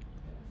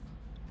 Yeah.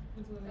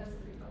 And so then that's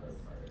the other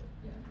part.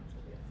 Yeah.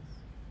 So yes.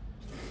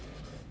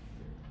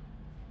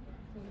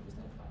 Then I just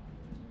have 500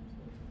 times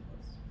 14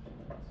 plus.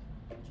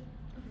 Okay.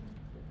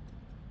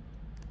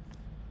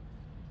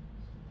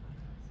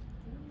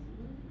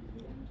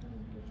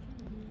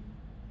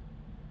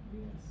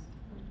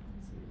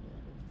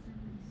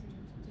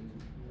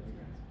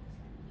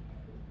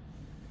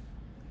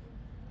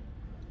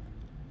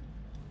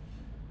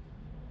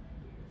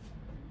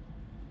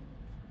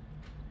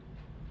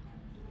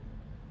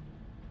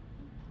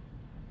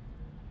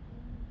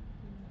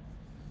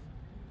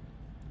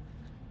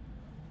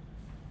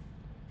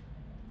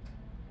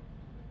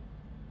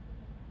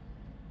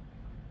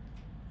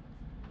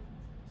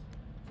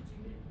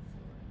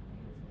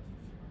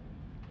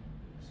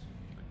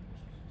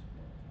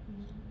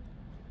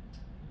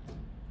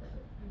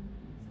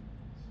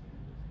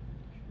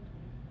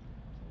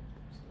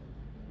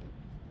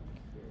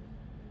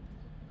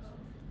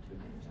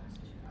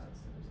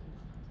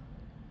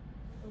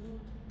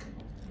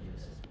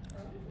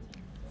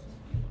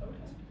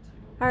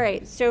 All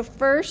right, so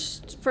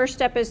first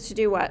step is to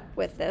do what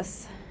with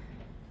this?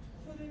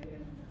 Put it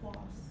in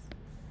Laplace.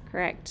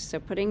 Correct, so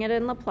putting it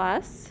in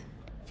Laplace.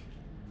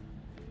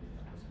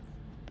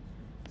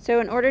 So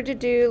in order to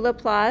do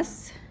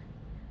Laplace,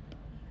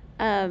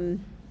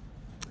 I'm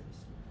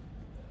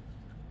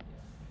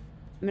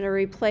going to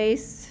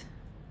replace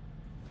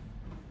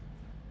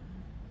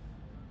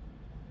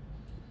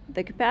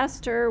the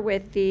capacitor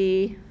with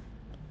the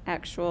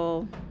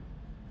actual,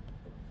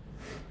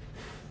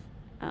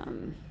 what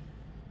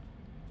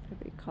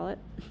do you call it?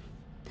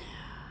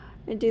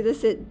 And do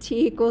this at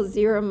t equals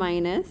 0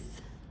 minus.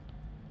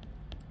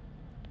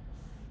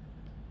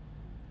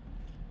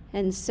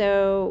 And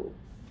so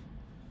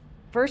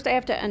first I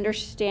have to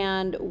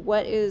understand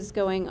what is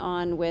going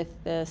on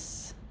with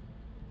this.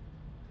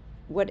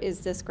 What does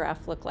this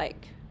graph look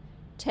like?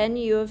 10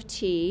 u of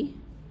t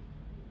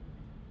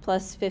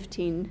plus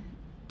 15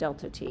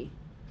 delta t.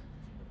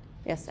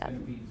 Yes, It's gonna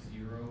Adam? be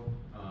 0,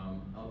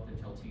 up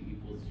until t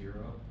equals 0,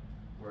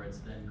 where it's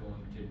then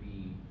going to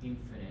be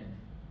infinite,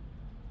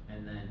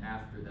 and then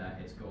after that,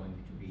 it's going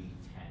to be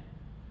 10.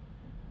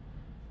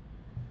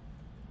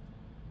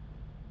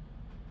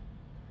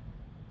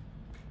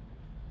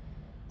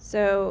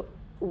 So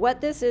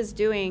what this is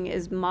doing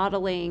is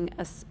modeling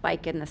a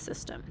spike in the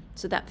system.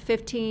 So that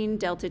 15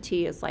 delta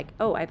t is like,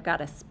 oh, I've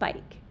got a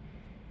spike.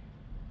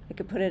 I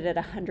could put it at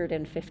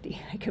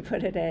 150. I could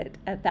put it at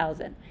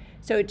 1,000.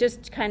 So it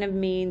just kind of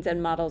means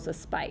and models a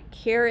spike.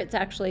 Here it's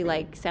actually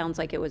like, sounds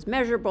like it was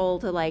measurable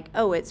to like,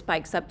 oh, it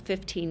spikes up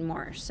 15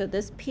 more. So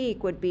this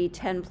peak would be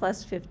 10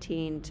 plus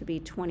 15 to be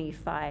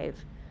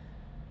 25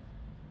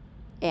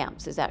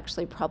 amps is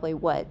actually probably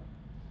what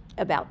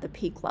about the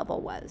peak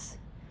level was.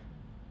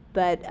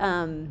 But,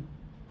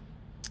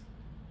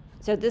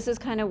 so this is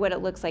kind of what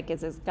it looks like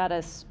is it's got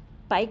a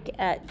spike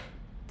at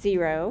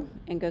 0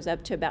 and goes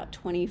up to about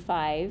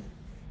 25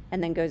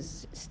 and then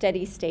goes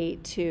steady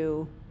state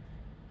to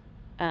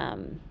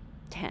 10.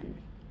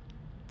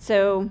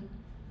 So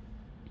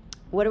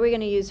what are we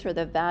going to use for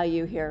the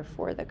value here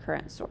for the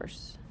current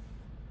source?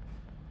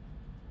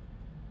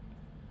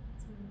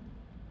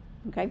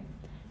 Okay,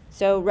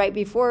 so right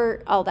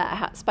before all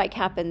that spike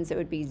happens, it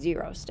would be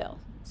 0 still.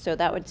 So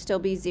that would still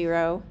be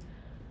 0,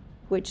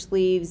 which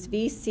leaves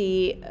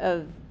VC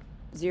of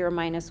 0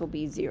 minus will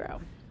be 0.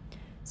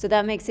 So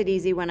that makes it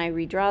easy when I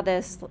redraw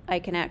this. I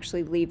can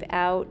actually leave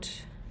out,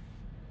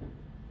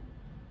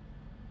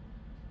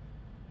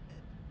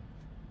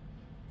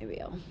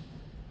 maybe I'll.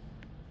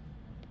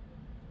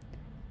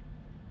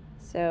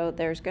 So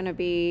there's going to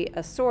be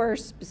a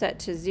source set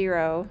to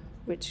 0,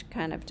 which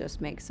kind of just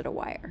makes it a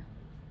wire.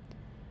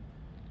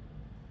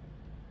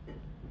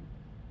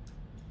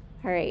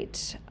 All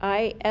right,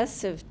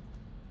 IS of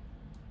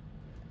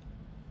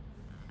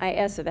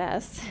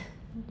S,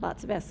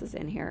 lots of S's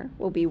in here,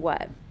 will be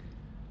what?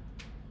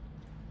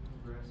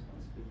 Over S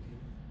plus 15.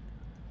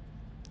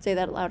 Say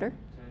that louder. 10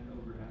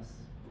 over S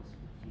plus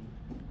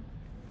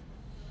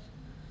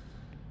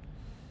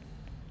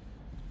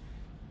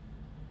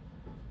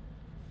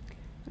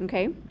 15.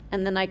 Okay,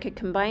 and then I could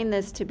combine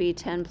this to be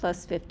 10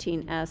 plus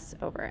 15s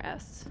over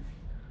s.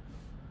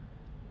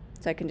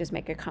 So I can just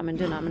make a common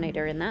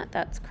denominator in that.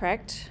 That's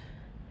correct.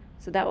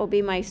 So that will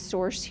be my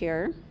source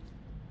here.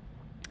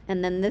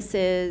 And then this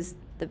is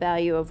the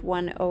value of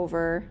 1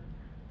 over,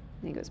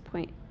 I think it was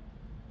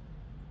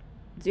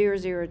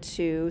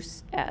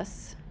 0.002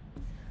 s.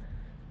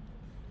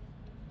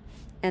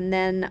 And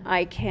then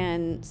I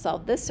can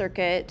solve this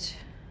circuit,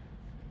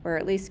 or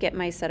at least get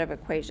my set of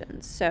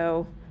equations.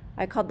 So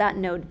I called that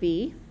node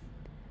V.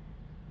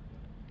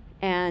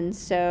 And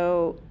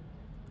so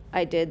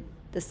I did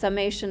the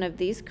summation of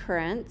these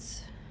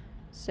currents.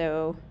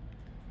 So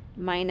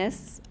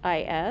minus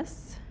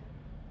IS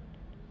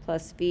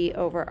plus V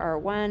over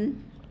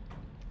R1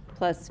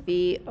 plus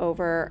V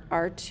over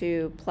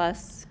R2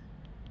 plus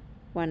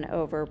 1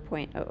 over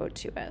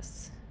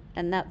 0.002s.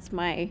 And that's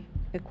my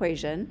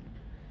equation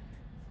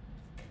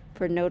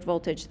for node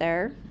voltage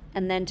there.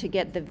 And then to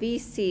get the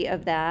VC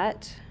of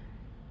that,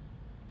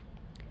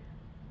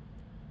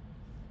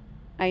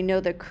 I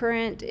know the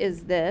current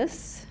is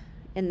this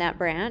in that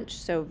branch,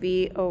 so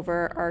V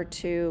over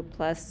R2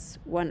 plus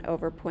 1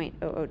 over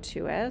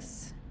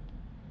 0.002s.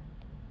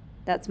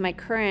 That's my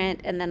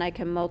current, and then I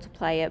can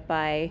multiply it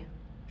by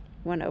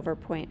 1 over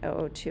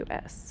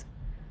 0.002s.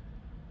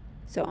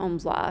 So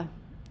Ohm's law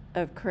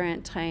of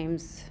current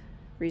times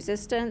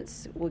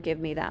resistance will give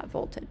me that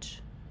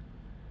voltage.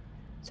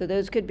 So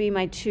those could be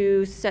my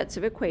two sets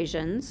of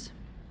equations.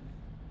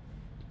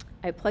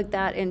 I plug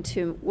that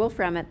into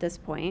Wolfram at this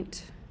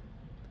point.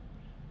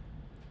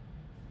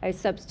 I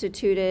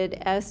substituted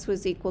S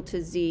was equal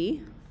to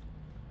Z.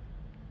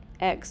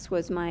 X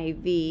was my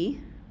V.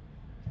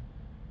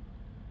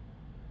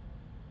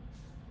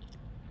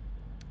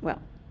 Well,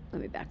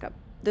 let me back up.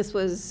 This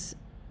was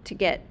to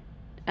get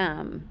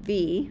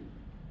V.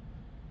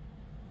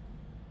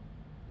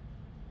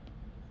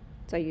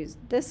 So I used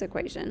this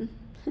equation.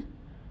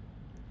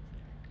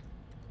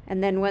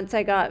 And then once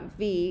I got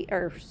V,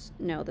 or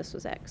no, this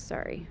was X,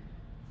 sorry.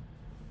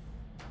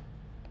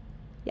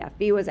 Yeah,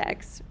 V was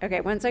X.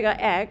 Okay, once I got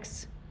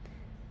X,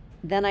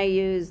 then I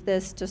used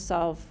this to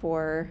solve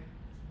for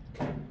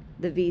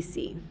the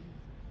VC.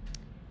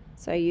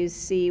 So I used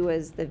C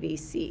was the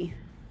VC,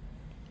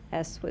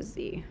 S was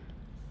Z.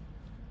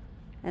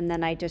 And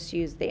then I just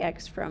used the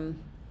X from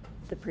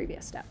the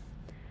previous step.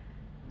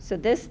 So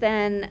this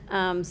then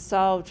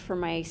solved for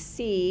my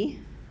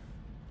C.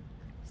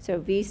 So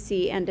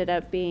VC ended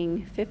up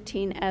being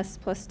 15S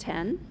plus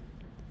 10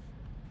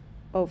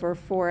 over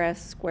 4S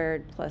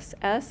squared plus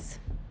S.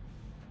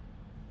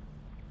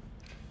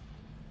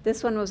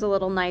 This one was a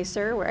little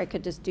nicer, where I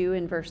could just do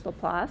inverse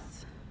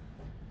Laplace.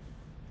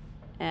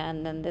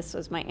 And then this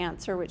was my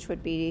answer, which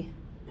would be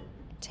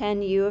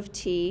 10 U of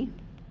t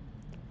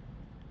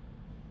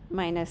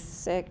minus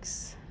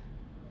 6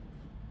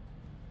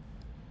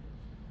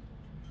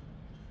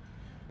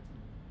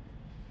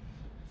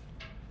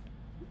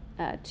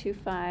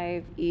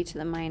 25 e to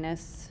the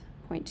minus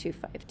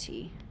 0.25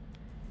 t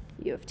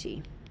U of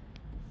t.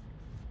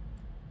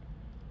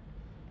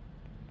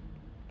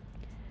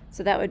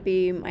 So that would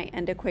be my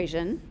end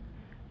equation.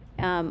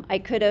 I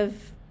could have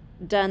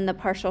done the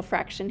partial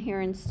fraction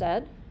here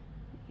instead.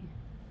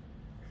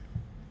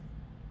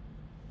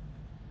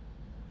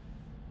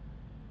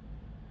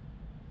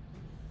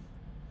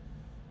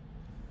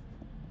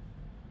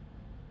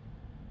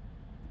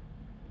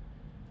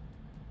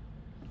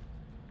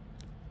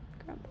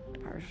 Grab the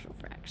partial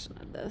fraction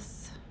of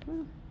this.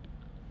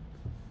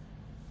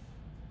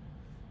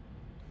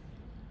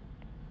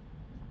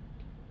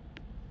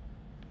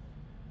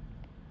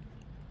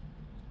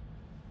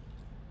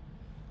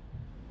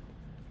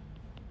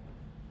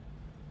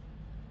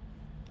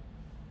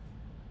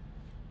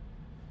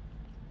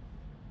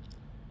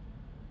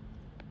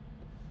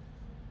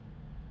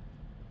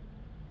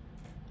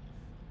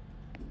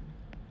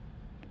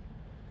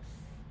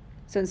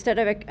 So instead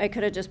of, I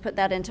could have just put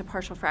that into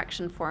partial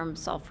fraction form,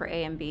 solve for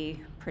A and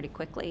B pretty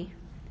quickly,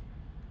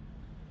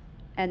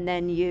 and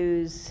then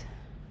use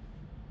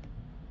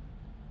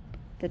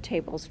the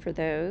tables for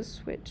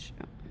those, which,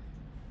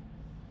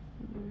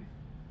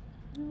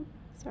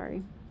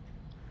 sorry.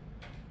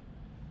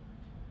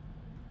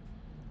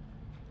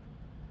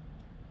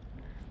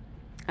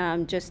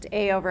 Just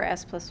A over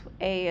S plus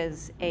A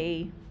is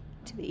A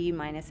to the E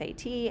minus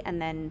AT,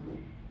 and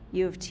then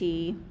U of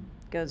t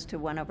goes to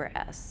 1 over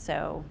S.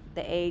 So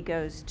the A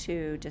goes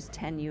to just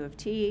 10 U of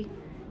t,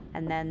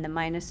 and then the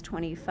minus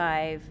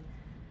 25,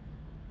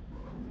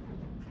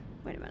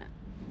 wait a minute,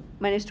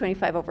 minus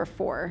 25 over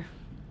 4,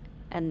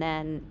 and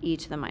then e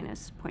to the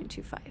minus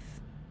 0.25.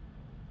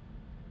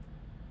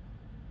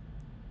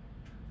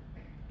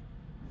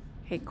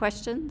 Okay,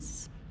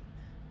 questions?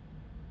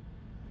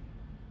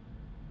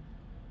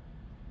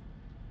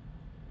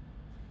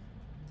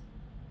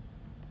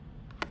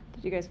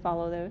 Did you guys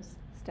follow those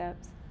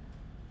steps?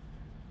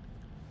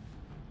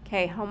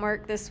 Okay,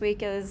 homework this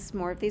week is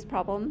more of these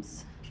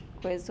problems,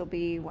 quiz will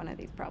be one of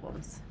these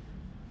problems.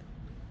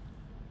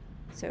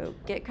 So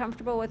get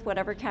comfortable with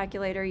whatever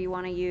calculator you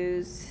want to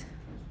use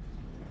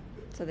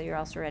so that you're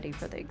also ready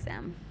for the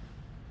exam.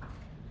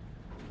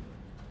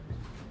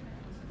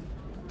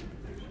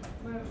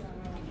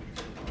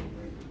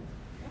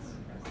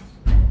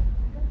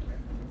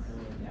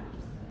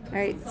 All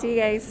right, see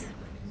you guys.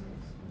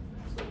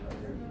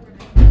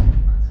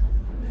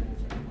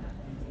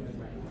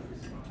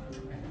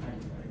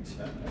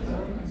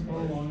 So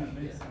long it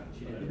makes sense.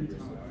 Every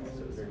time.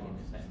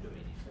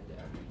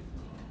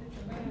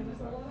 Man,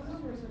 that's a lot of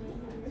numbers.